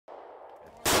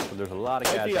but there's a lot of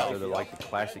guys out there that like the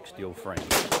classic steel frame.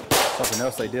 Something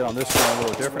else they did on this gun a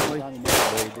little differently.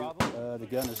 The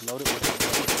gun is loaded with...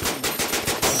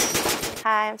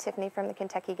 Hi, I'm Tiffany from the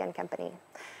Kentucky Gun Company.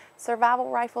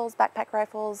 Survival rifles, backpack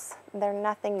rifles, they're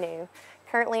nothing new.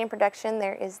 Currently in production,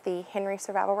 there is the Henry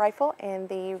survival rifle and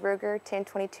the Ruger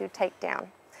 1022 takedown.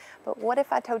 But what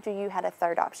if I told you you had a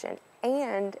third option,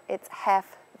 and it's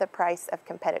half the price of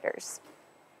competitors?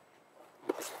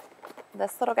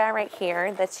 This little guy right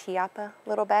here, the Chiappa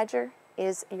Little Badger,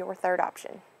 is your third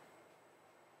option.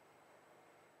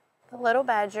 The Little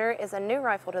Badger is a new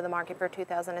rifle to the market for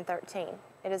 2013.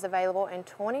 It is available in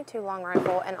 22 long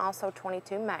rifle and also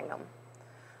 22 Magnum.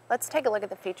 Let's take a look at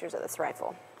the features of this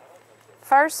rifle.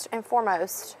 First and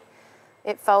foremost,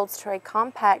 it folds to a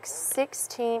compact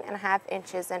 16.5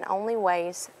 inches and only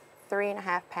weighs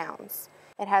 3.5 pounds.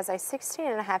 It has a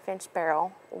 16.5-inch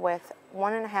barrel with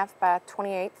 1.5 by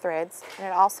 28 threads, and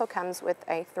it also comes with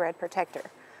a thread protector.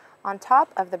 On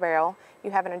top of the barrel, you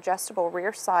have an adjustable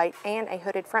rear sight and a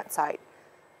hooded front sight.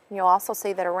 You'll also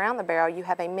see that around the barrel you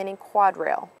have a mini quad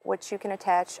rail, which you can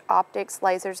attach optics,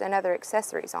 lasers, and other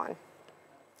accessories on.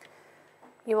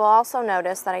 You will also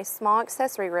notice that a small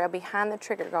accessory rail behind the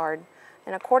trigger guard,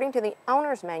 and according to the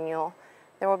owner's manual,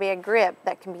 there will be a grip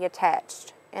that can be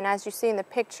attached. And as you see in the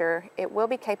picture, it will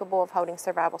be capable of holding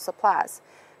survival supplies.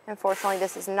 Unfortunately,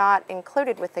 this is not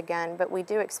included with the gun, but we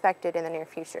do expect it in the near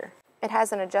future. It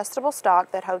has an adjustable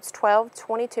stock that holds 12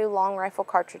 22 long rifle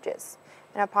cartridges.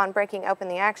 And upon breaking open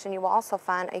the action, you will also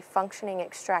find a functioning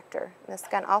extractor. This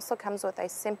gun also comes with a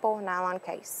simple nylon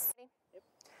case.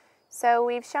 So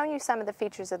we've shown you some of the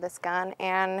features of this gun,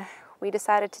 and we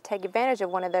decided to take advantage of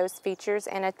one of those features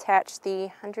and attach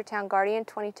the 100-Town Guardian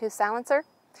 22 silencer.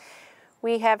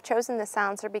 We have chosen the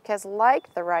silencer because,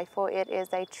 like the rifle, it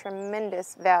is a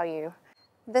tremendous value.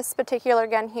 This particular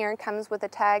gun here comes with a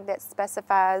tag that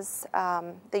specifies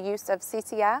the use of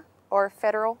CCI, or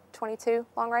Federal 22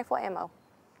 long rifle ammo.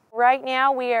 Right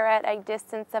now we are at a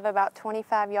distance of about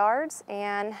 25 yards,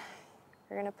 and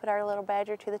we're going to put our little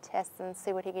Badger to the test and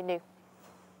see what he can do.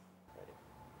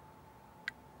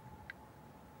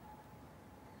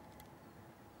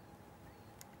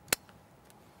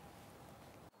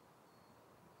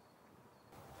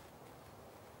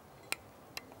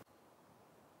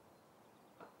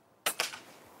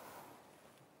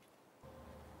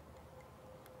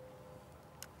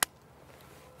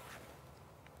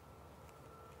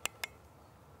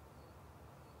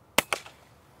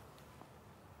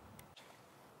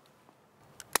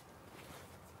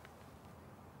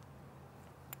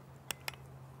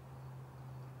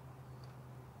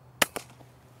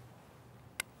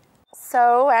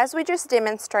 So as we just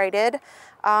demonstrated,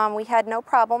 we had no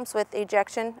problems with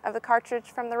ejection of the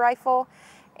cartridge from the rifle,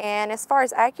 and as far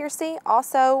as accuracy,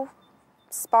 also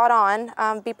spot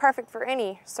on, be perfect for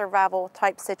any survival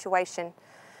type situation.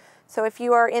 So if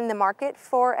you are in the market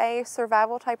for a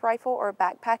survival type rifle or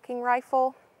backpacking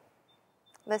rifle,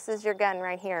 this is your gun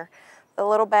right here, the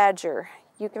Little Badger.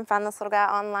 You can find this little guy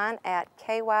online at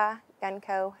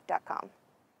KYGunCo.com.